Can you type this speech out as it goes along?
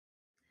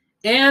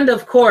And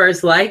of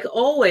course, like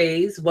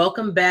always,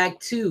 welcome back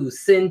to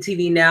Sin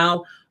TV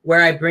Now,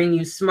 where I bring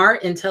you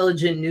smart,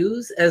 intelligent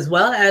news as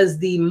well as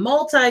the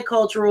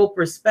multicultural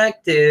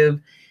perspective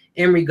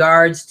in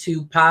regards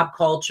to pop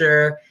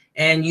culture.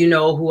 And you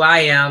know who I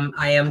am.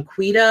 I am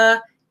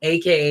Quita,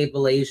 aka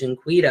Malaysian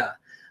Quita.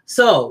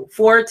 So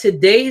for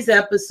today's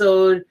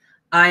episode,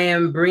 I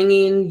am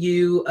bringing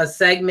you a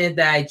segment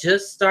that I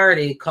just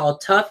started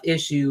called Tough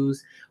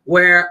Issues,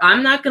 where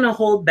I'm not going to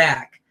hold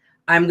back.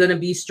 I'm going to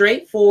be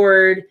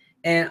straightforward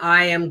and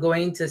I am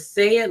going to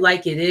say it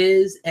like it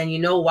is. And you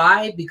know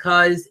why?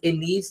 Because it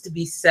needs to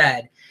be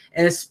said.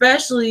 And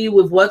especially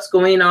with what's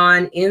going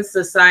on in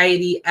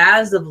society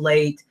as of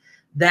late,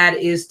 that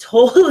is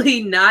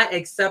totally not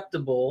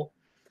acceptable.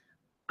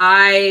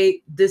 I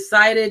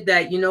decided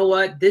that, you know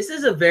what? This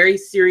is a very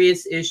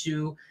serious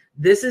issue.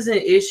 This is an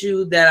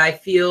issue that I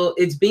feel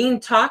it's being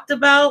talked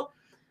about,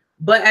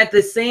 but at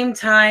the same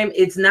time,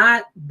 it's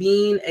not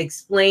being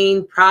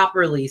explained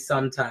properly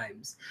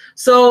sometimes.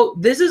 So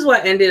this is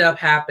what ended up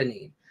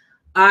happening.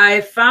 I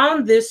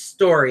found this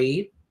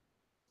story,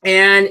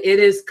 and it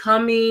is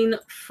coming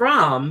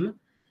from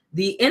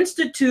the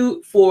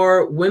Institute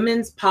for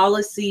Women's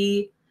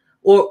Policy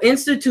or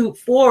Institute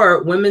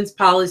for Women's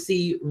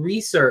Policy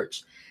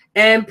Research.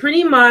 And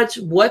pretty much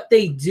what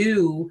they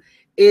do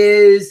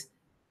is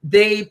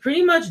they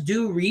pretty much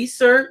do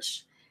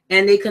research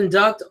and they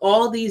conduct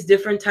all these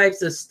different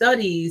types of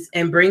studies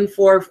and bring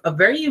forth a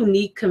very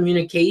unique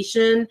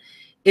communication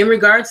in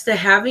regards to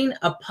having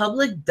a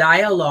public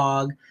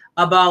dialogue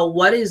about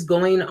what is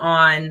going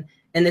on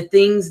and the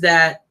things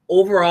that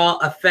overall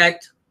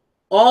affect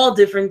all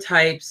different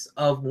types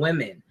of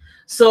women.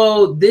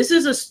 So this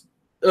is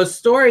a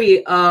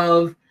story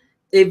of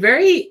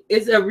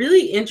it's a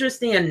really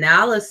interesting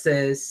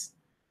analysis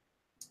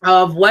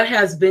of what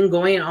has been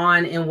going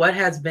on and what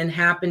has been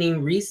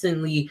happening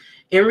recently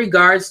in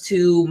regards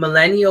to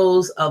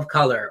millennials of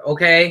color.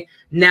 Okay,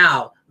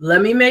 now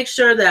let me make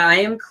sure that I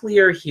am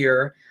clear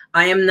here.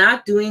 I am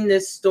not doing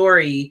this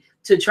story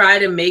to try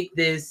to make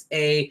this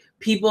a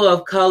people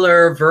of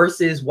color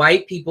versus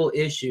white people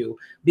issue,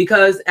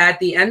 because at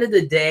the end of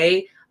the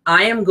day,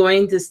 I am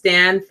going to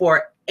stand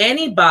for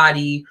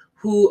anybody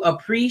who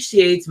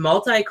appreciates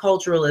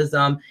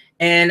multiculturalism.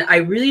 And I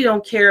really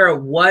don't care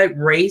what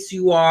race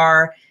you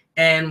are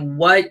and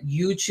what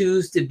you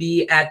choose to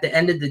be at the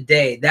end of the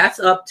day. That's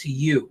up to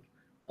you.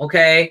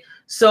 Okay.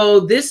 So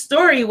this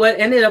story, what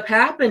ended up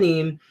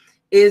happening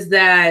is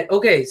that,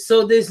 okay,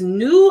 so this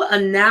new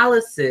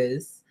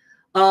analysis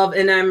of,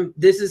 and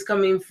this is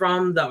coming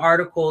from the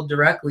article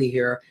directly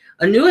here,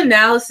 a new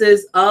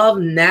analysis of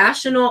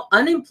national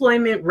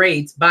unemployment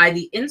rates by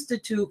the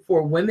Institute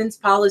for Women's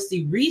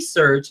Policy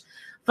Research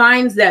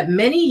finds that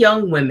many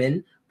young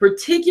women,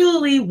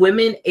 particularly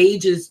women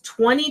ages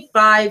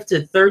 25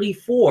 to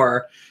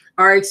 34,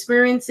 are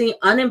experiencing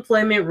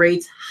unemployment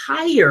rates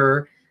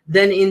higher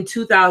than in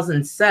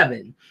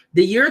 2007.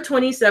 The year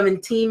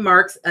 2017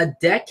 marks a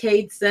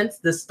decade since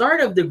the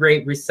start of the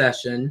Great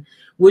Recession,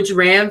 which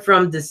ran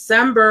from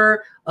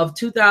December of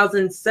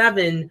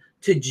 2007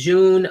 to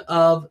June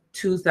of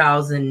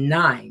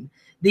 2009.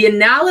 The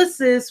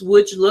analysis,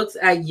 which looks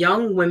at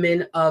young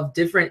women of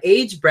different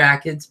age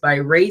brackets by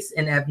race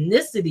and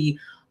ethnicity,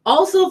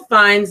 also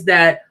finds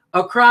that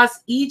across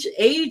each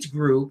age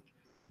group,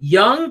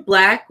 young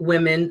Black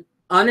women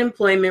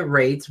unemployment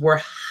rates were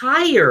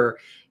higher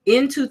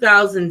in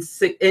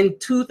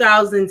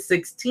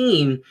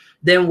 2016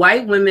 than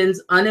white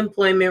women's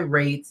unemployment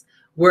rates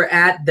were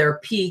at their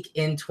peak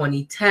in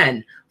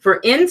 2010.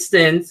 For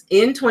instance,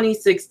 in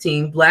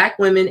 2016, Black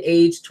women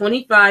aged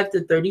 25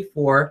 to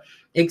 34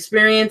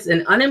 experienced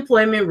an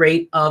unemployment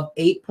rate of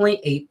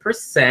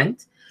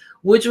 8.8%,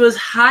 which was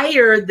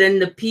higher than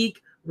the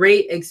peak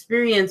rate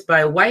experienced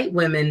by white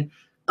women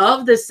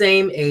of the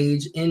same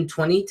age in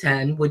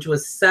 2010, which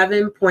was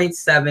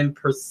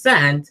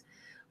 7.7%.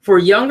 For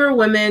younger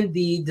women,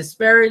 the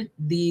disparity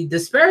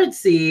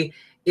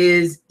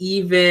is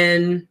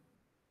even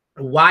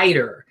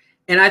wider.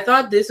 And I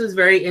thought this was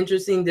very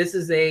interesting. This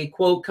is a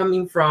quote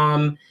coming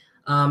from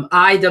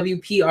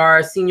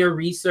IWPR senior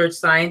research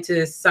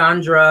scientist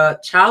Sandra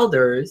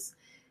Childers.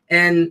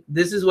 And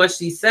this is what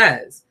she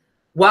says.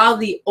 While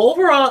the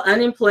overall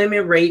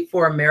unemployment rate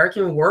for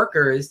American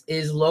workers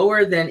is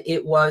lower than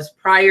it was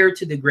prior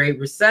to the Great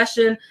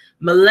Recession,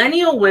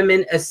 millennial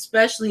women,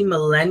 especially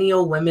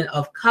millennial women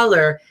of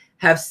color,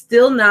 have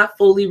still not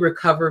fully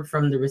recovered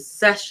from the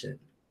recession.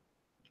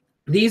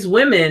 These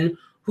women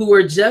who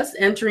were just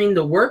entering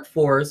the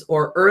workforce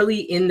or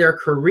early in their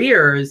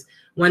careers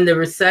when the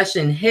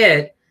recession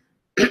hit,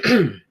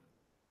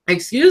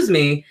 excuse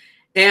me,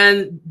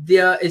 and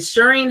the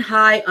ensuring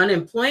high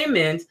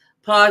unemployment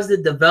paused the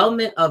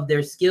development of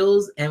their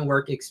skills and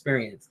work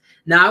experience.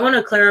 Now, I want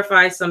to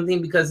clarify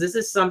something because this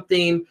is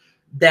something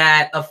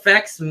that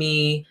affects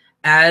me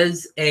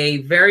as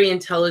a very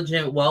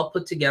intelligent, well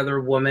put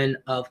together woman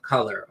of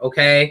color.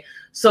 Okay.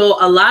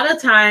 So a lot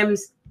of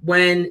times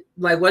when,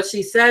 like what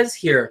she says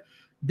here,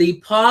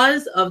 the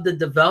pause of the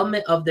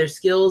development of their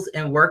skills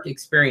and work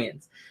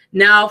experience.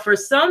 Now, for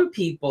some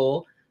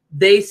people,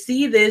 they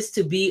see this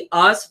to be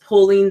us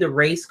pulling the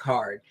race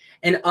card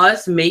and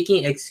us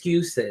making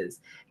excuses.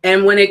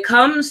 And when it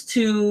comes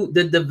to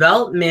the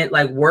development,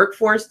 like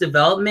workforce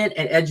development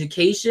and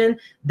education,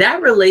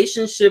 that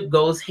relationship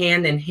goes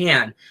hand in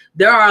hand.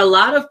 There are a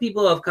lot of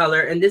people of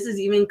color, and this is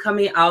even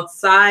coming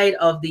outside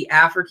of the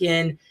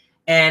African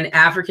and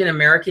African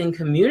American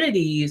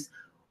communities,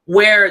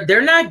 where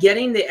they're not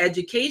getting the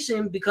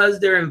education because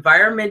their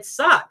environment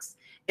sucks.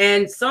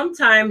 And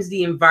sometimes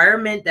the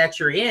environment that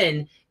you're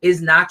in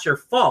is not your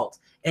fault,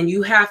 and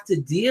you have to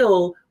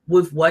deal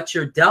with what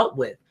you're dealt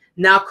with.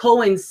 Now,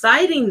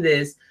 coinciding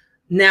this,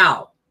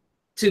 now,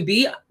 to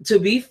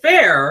be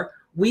fair,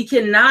 we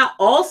cannot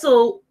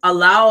also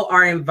allow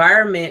our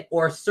environment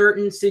or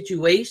certain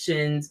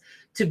situations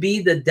to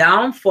be the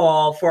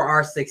downfall for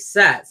our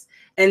success.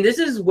 And this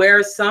is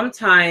where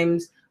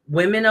sometimes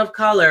women of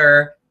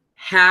color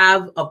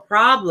have a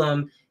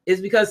problem,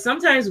 is because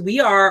sometimes we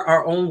are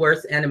our own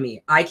worst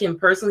enemy. I can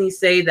personally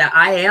say that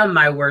I am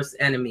my worst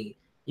enemy.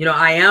 You know,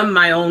 I am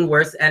my own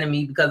worst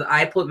enemy because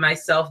I put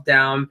myself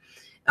down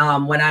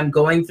when I'm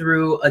going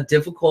through a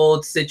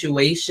difficult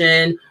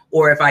situation,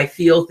 or if I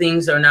feel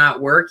things are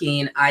not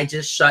working, I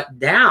just shut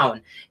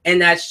down. And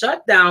that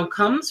shutdown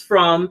comes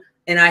from,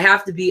 and I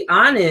have to be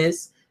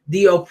honest,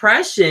 the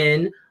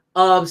oppression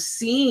of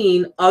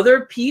seeing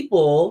other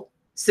people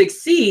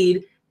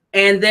succeed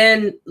and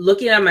then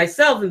looking at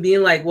myself and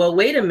being like, well,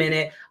 wait a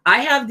minute, I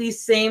have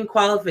these same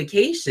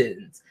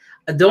qualifications.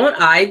 Don't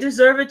I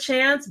deserve a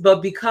chance?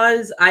 But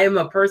because I am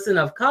a person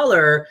of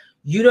color,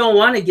 you don't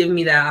want to give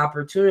me that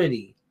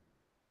opportunity.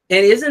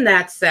 And isn't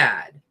that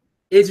sad?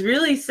 It's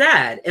really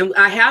sad. And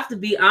I have to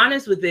be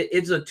honest with it.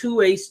 It's a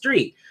two-way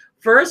street.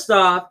 First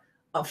off,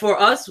 for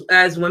us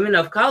as women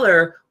of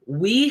color,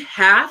 we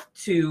have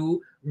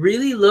to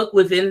really look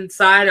within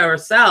inside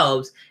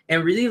ourselves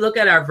and really look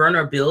at our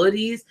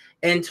vulnerabilities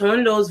and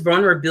turn those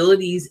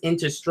vulnerabilities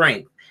into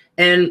strength.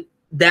 And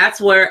that's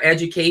where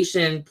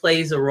education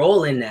plays a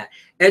role in that.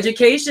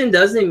 Education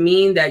doesn't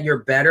mean that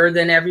you're better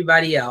than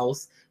everybody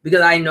else,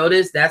 because I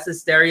noticed that's a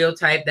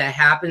stereotype that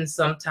happens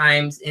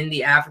sometimes in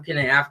the African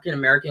and African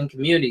American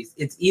communities.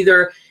 It's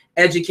either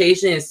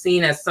education is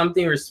seen as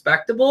something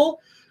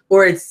respectable,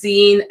 or it's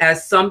seen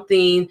as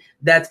something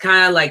that's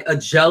kind of like a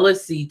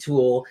jealousy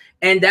tool.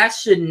 And that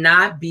should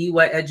not be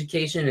what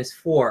education is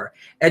for.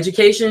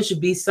 Education should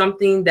be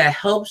something that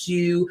helps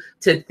you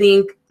to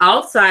think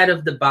outside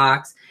of the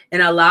box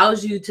and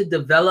allows you to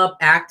develop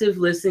active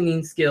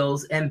listening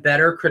skills and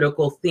better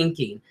critical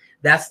thinking.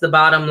 That's the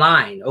bottom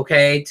line,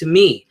 okay, to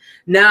me.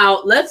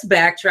 Now, let's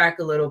backtrack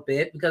a little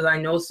bit, because I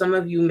know some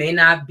of you may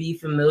not be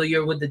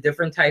familiar with the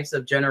different types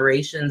of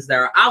generations that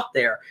are out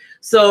there.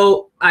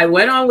 So I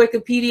went on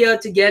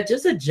Wikipedia to get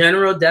just a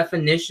general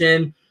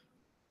definition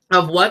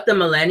of what the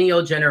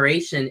millennial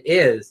generation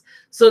is.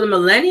 So the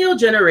millennial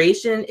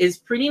generation is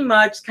pretty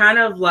much kind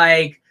of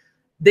like,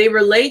 they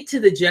relate to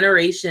the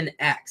Generation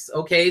X,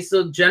 okay?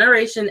 So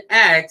Generation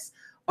X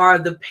are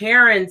the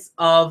parents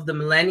of the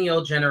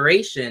millennial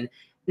generation.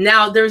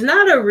 Now, there's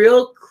not a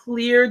real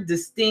clear,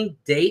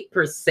 distinct date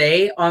per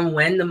se on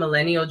when the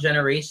millennial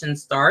generation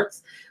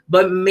starts,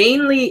 but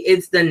mainly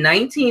it's the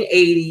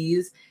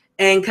 1980s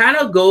and kind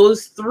of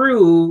goes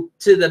through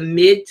to the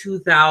mid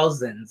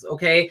 2000s.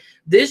 Okay,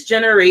 this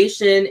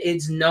generation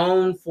is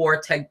known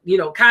for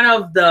kind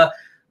of the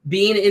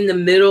being in the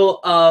middle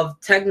of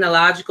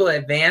technological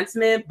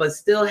advancement, but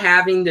still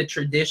having the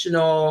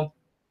traditional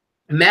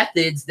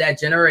methods that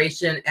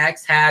Generation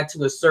X had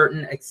to a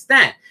certain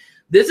extent.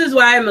 This is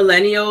why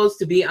millennials,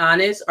 to be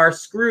honest, are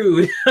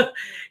screwed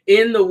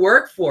in the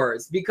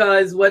workforce,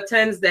 because what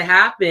tends to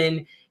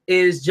happen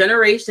is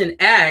Generation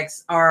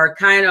X are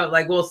kind of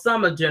like, well,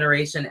 some of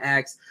Generation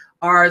X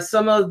are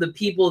some of the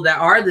people that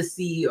are the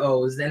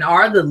CEOs and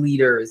are the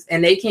leaders.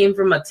 And they came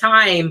from a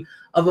time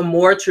of a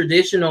more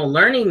traditional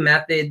learning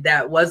method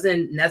that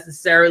wasn't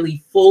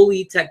necessarily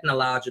fully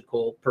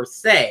technological per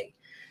se.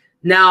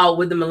 Now,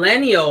 with the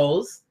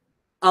millennials,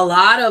 a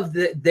lot of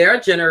their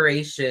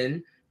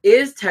generation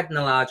is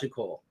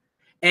technological,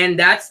 and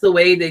that's the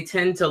way they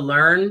tend to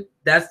learn.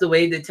 That's the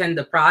way they tend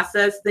to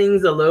process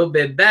things a little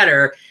bit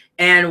better.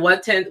 And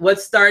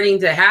what's starting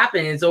to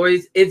happen is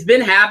it's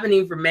been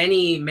happening for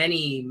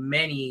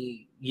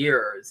many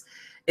years,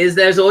 is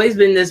there's always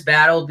been this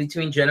battle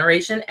between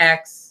Generation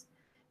X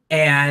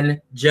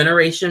and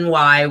Generation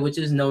Y, which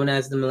is known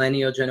as the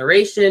millennial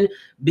generation,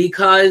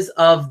 because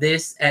of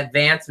this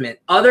advancement.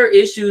 Other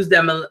issues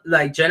that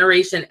like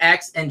Generation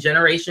X and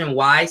Generation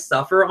Y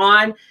suffer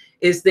on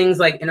is things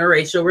like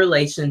interracial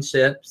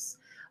relationships,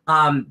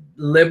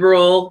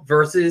 liberal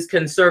versus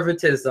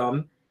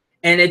conservatism.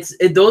 And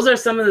those are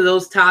some of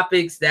those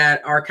topics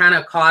that are kind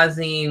of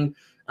causing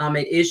an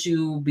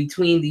issue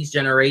between these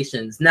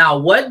generations. Now,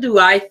 what do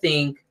I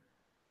think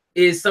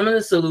is some of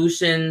the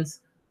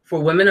solutions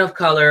for women of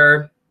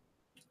color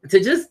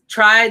to just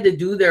try to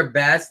do their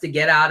best to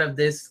get out of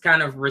this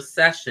kind of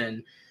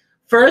recession?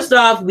 First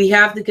off, we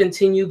have to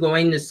continue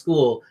going to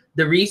school.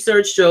 The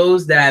research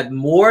shows that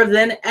more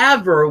than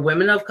ever,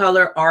 women of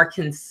color are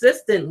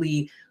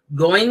consistently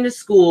going to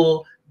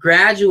school,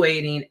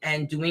 graduating,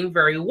 and doing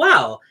very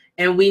well.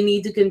 And we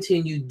need to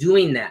continue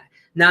doing that.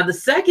 Now, the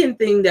second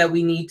thing that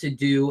we need to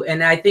do,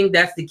 and I think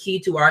that's the key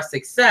to our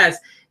success,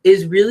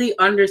 is really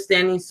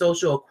understanding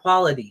social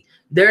equality.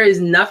 There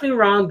is nothing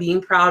wrong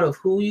being proud of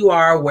who you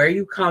are, where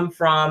you come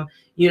from,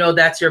 you know,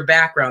 that's your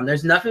background.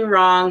 There's nothing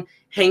wrong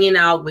hanging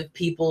out with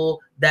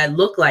people that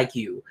look like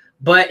you.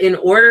 But in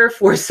order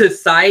for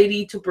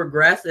society to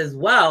progress as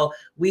well,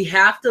 we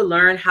have to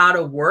learn how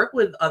to work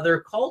with other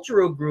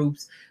cultural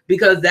groups,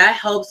 because that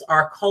helps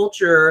our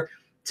culture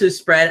to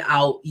spread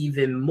out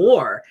even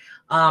more.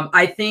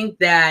 I think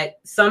that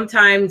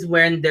sometimes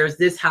when there's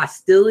this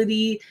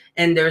hostility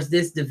and there's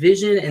this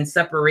division and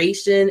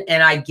separation,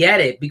 and I get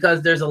it,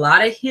 because there's a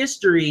lot of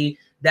history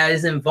that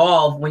is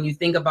involved when you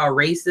think about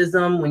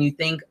racism, when you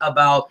think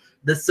about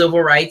the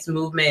civil rights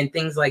movement and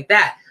things like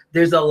that.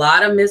 There's a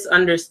lot of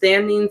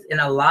misunderstandings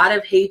and a lot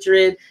of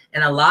hatred,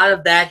 and a lot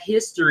of that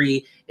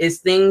history is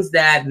things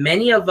that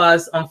many of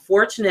us,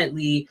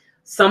 unfortunately,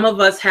 some of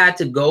us had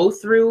to go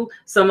through.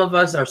 Some of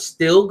us are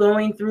still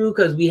going through,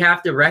 because we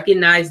have to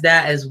recognize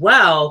that as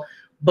well.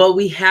 But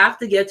we have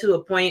to get to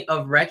a point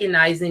of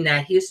recognizing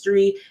that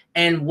history,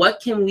 and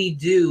what can we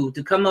do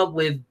to come up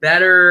with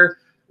better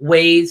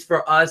ways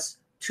for us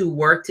to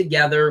work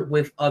together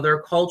with other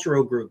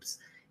cultural groups.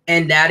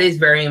 And that is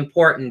very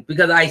important,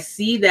 because I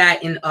see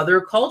that in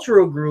other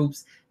cultural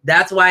groups,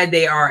 that's why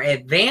they are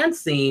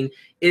advancing,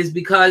 is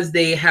because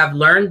they have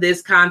learned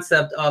this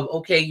concept of,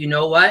 okay, you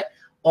know what?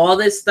 All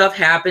this stuff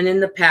happened in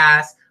the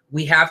past.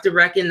 We have to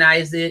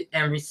recognize it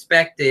and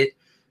respect it,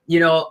 you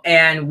know,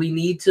 and we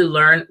need to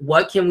learn,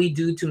 what can we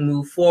do to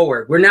move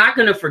forward? We're not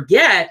going to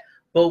forget,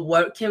 but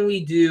what can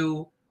we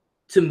do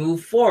to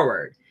move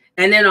forward?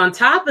 And then on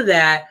top of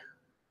that,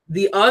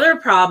 the other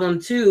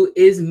problem too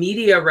is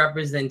media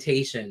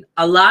representation.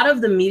 A lot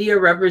of the media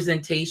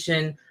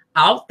representation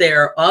out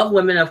there of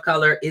women of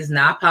color is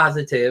not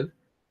positive.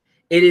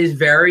 It is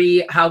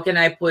very, how can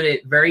I put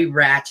it, very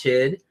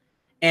ratchet.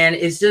 And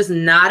it's just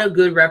not a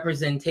good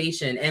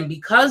representation. And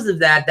because of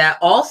that, that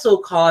also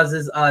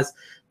causes us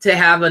to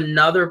have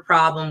another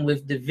problem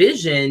with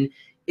division,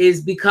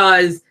 is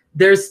because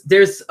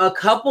there's a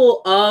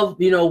couple of,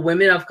 you know,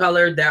 women of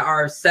color that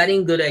are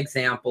setting good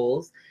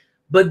examples.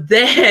 But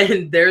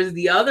then there's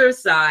the other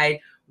side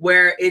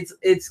where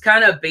it's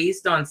kind of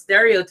based on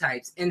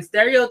stereotypes. And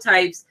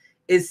stereotypes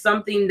is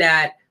something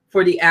that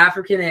for the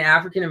African and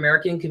African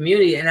American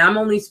community, and I'm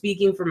only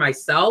speaking for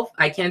myself,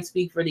 I can't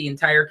speak for the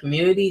entire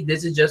community.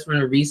 This is just from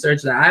the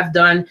research that I've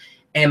done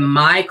and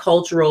my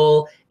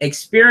cultural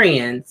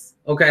experience,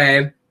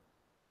 okay?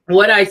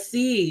 What I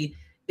see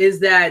is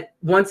that,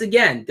 once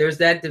again, there's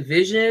that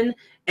division.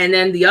 And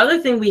then the other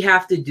thing we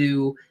have to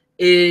do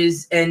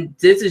is, and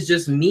this is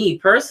just me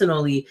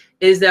personally,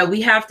 is that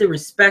we have to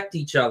respect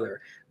each other.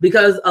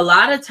 Because a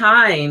lot of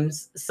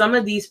times, some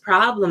of these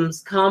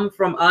problems come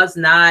from us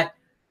not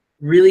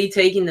really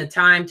taking the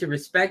time to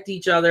respect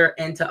each other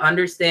and to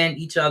understand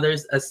each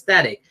other's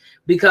aesthetic.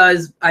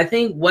 Because I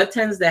think what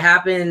tends to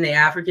happen in the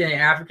African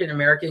and African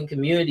American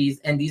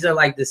communities, and these are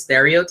like the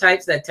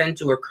stereotypes that tend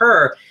to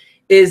occur,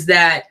 is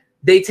that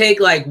they take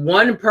like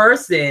one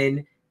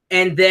person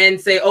and then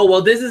say, oh,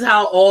 well, this is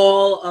how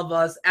all of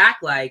us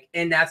act like,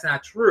 and that's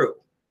not true.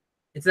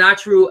 It's not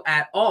true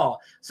at all.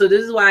 So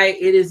this is why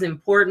it is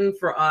important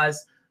for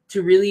us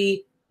to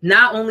really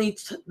not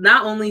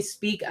only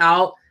speak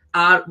out,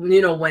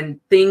 you know, when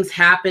things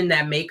happen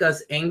that make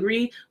us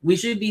angry, we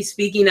should be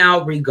speaking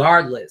out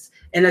regardless.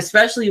 And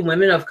especially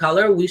women of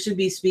color, we should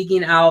be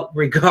speaking out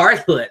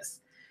regardless,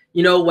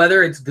 you know,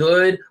 whether it's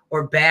good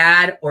or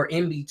bad or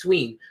in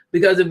between.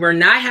 Because if we're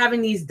not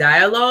having these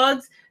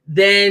dialogues,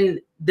 then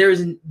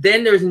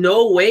there's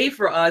no way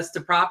for us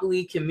to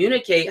properly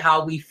communicate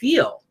how we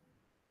feel.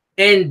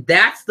 And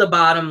that's the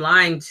bottom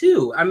line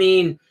too. I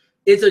mean,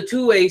 it's a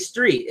two-way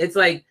street. It's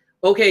like,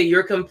 okay,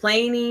 you're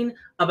complaining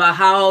about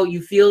how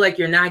you feel like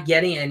you're not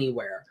getting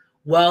anywhere.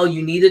 Well,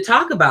 you need to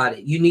talk about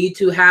it. You need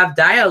to have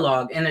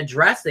dialogue and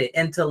address it,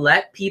 and to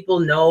let people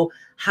know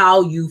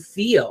how you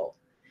feel.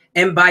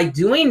 And by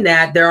doing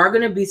that, there are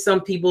going to be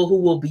some people who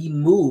will be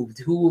moved,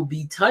 who will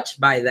be touched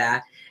by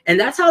that. And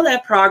that's how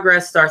that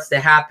progress starts to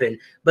happen.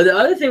 But the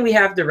other thing we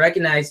have to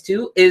recognize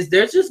too is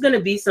there's just going to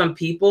be some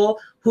people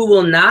who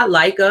will not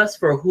like us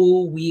for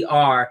who we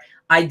are.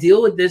 I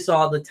deal with this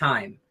all the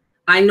time.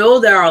 I know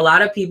there are a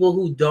lot of people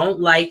who don't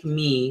like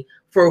me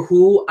for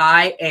who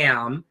I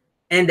am,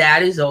 and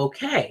that is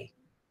okay.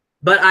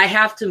 But I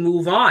have to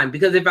move on,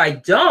 because if I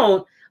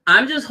don't,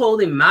 I'm just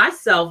holding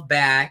myself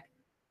back,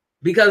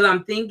 because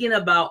I'm thinking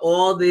about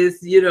all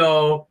this, you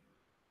know,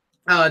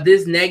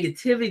 this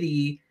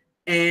negativity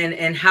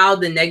and how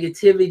the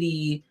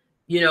negativity,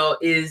 you know,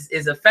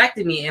 is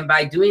affecting me. And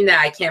by doing that,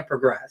 I can't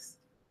progress.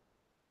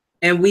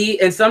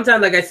 And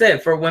sometimes, like I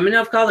said, for women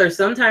of color,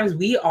 sometimes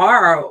we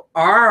are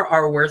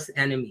our worst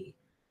enemy,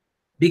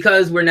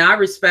 because we're not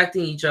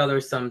respecting each other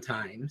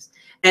sometimes.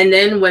 And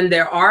then when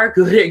there are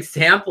good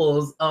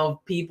examples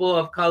of people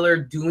of color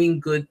doing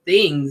good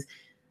things,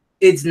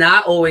 it's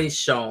not always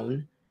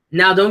shown.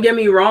 Now, don't get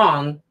me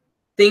wrong.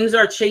 things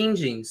are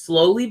changing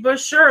slowly but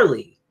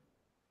surely.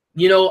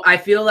 You know, I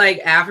feel like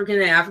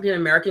African and African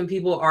American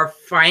people are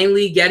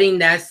finally getting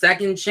that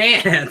second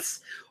chance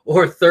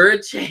or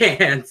third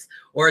chance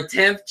or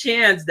 10th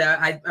chance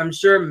that I'm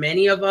sure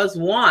many of us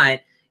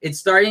want. It's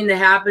starting to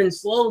happen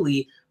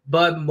slowly,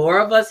 but more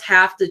of us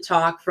have to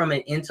talk from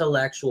an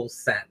intellectual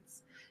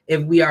sense.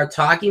 If we are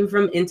talking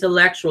from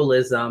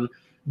intellectualism,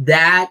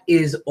 that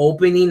is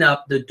opening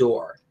up the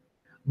door.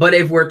 But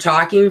if we're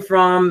talking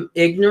from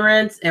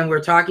ignorance and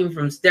we're talking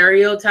from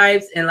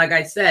stereotypes, and like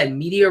I said,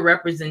 media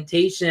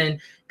representation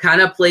kind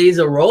of plays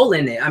a role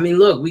in it. I mean,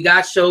 look, we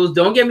got shows,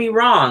 don't get me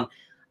wrong.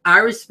 I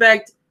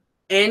respect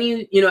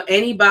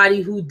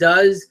anybody who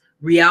does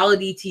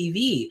reality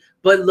TV,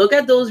 but look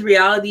at those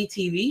reality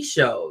TV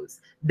shows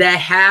that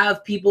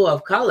have people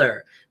of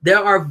color.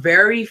 There are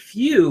very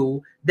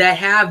few that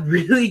have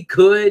really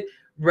good,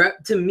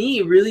 to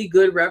me, really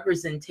good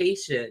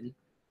representation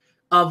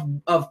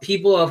of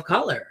people of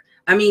color.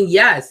 I mean,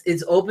 yes,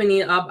 it's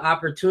opening up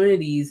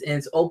opportunities and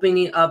it's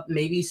opening up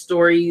maybe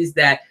stories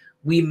that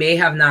we may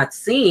have not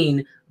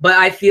seen, but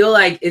I feel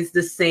like it's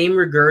the same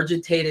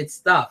regurgitated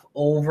stuff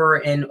over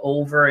and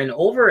over and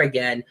over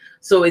again.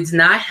 So it's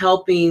not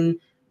helping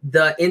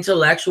the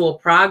intellectual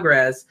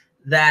progress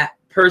that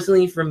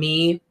personally for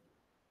me,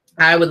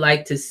 I would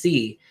like to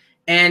see.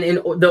 And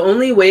the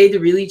only way to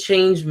really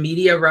change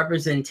media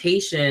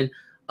representation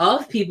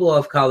of people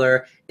of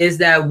color is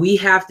that we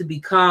have to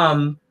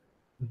become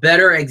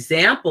better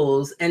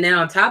examples. And then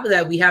on top of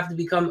that, we have to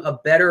become a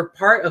better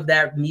part of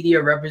that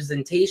media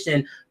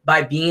representation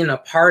by being a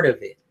part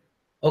of it.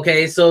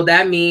 Okay, so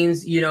that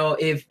means, you know,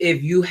 if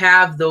you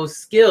have those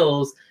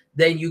skills,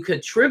 then you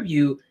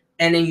contribute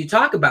and then you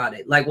talk about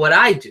it, like what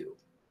I do.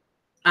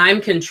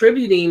 I'm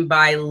contributing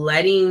by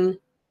letting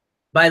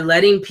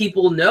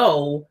people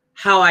know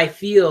how I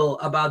feel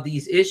about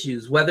these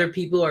issues, whether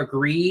people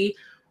agree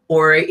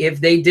or if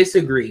they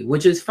disagree,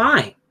 which is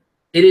fine.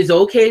 It is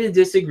okay to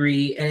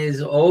disagree and it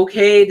is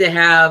okay to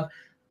have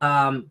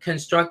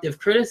constructive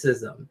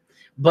criticism,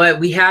 but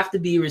we have to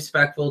be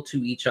respectful to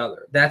each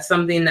other. That's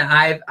something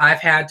that I've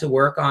had to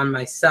work on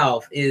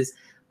myself. Is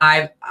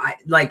I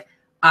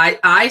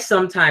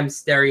sometimes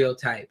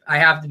stereotype. I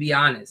have to be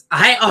honest.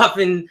 I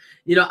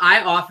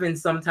often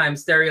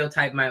sometimes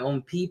stereotype my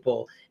own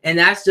people, and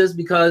that's just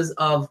because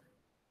of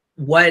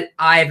what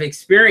I've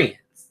experienced.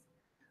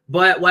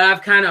 But what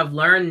I've kind of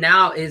learned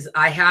now is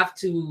I have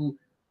to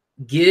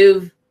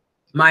give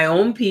my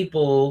own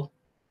people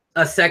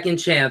a second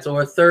chance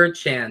or a third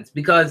chance,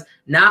 because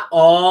not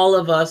all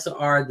of us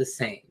are the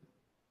same.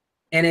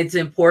 And it's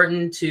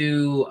important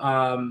to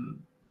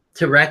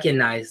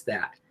recognize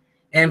that.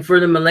 And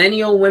for the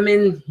millennial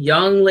women,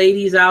 young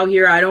ladies out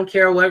here, I don't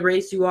care what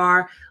race you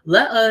are,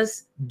 let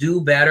us do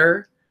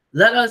better.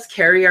 Let us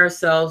carry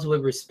ourselves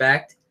with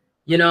respect.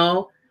 You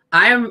know,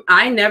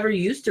 I never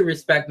used to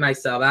respect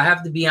myself. I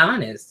have to be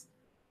honest.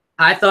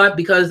 I thought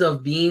because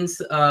of being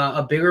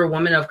a bigger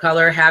woman of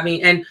color,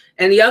 and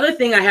the other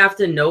thing I have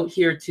to note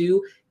here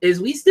too is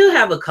we still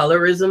have a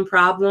colorism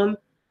problem.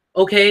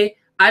 Okay,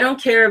 I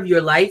don't care if you're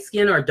light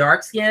skin or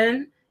dark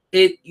skin.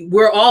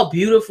 We're all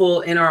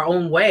beautiful in our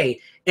own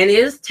way, and it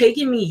is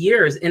taking me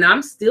years, and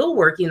I'm still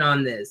working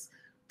on this,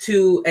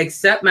 to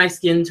accept my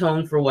skin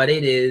tone for what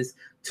it is,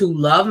 to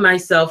love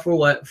myself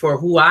for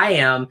who I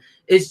am.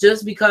 It's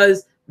just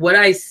because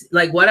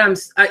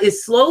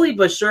it's slowly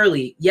but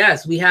surely.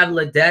 Yes, we have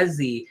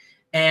Ledesi,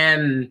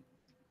 and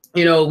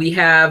you know, we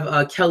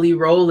have Kelly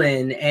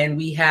Rowland, and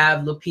we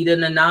have Lupita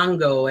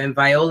Nyong'o and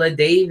Viola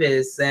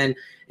Davis and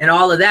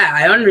all of that.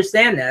 I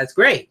understand that. It's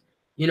great.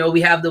 You know,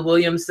 we have the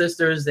Williams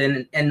sisters,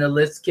 and the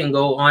list can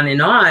go on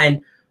and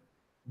on.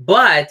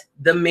 But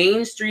the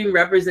mainstream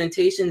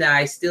representation that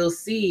I still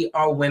see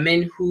are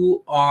women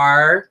who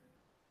are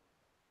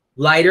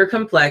lighter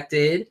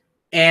complected,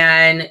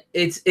 and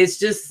it's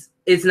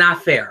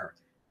not fair.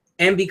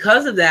 And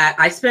because of that,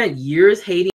 I spent years hating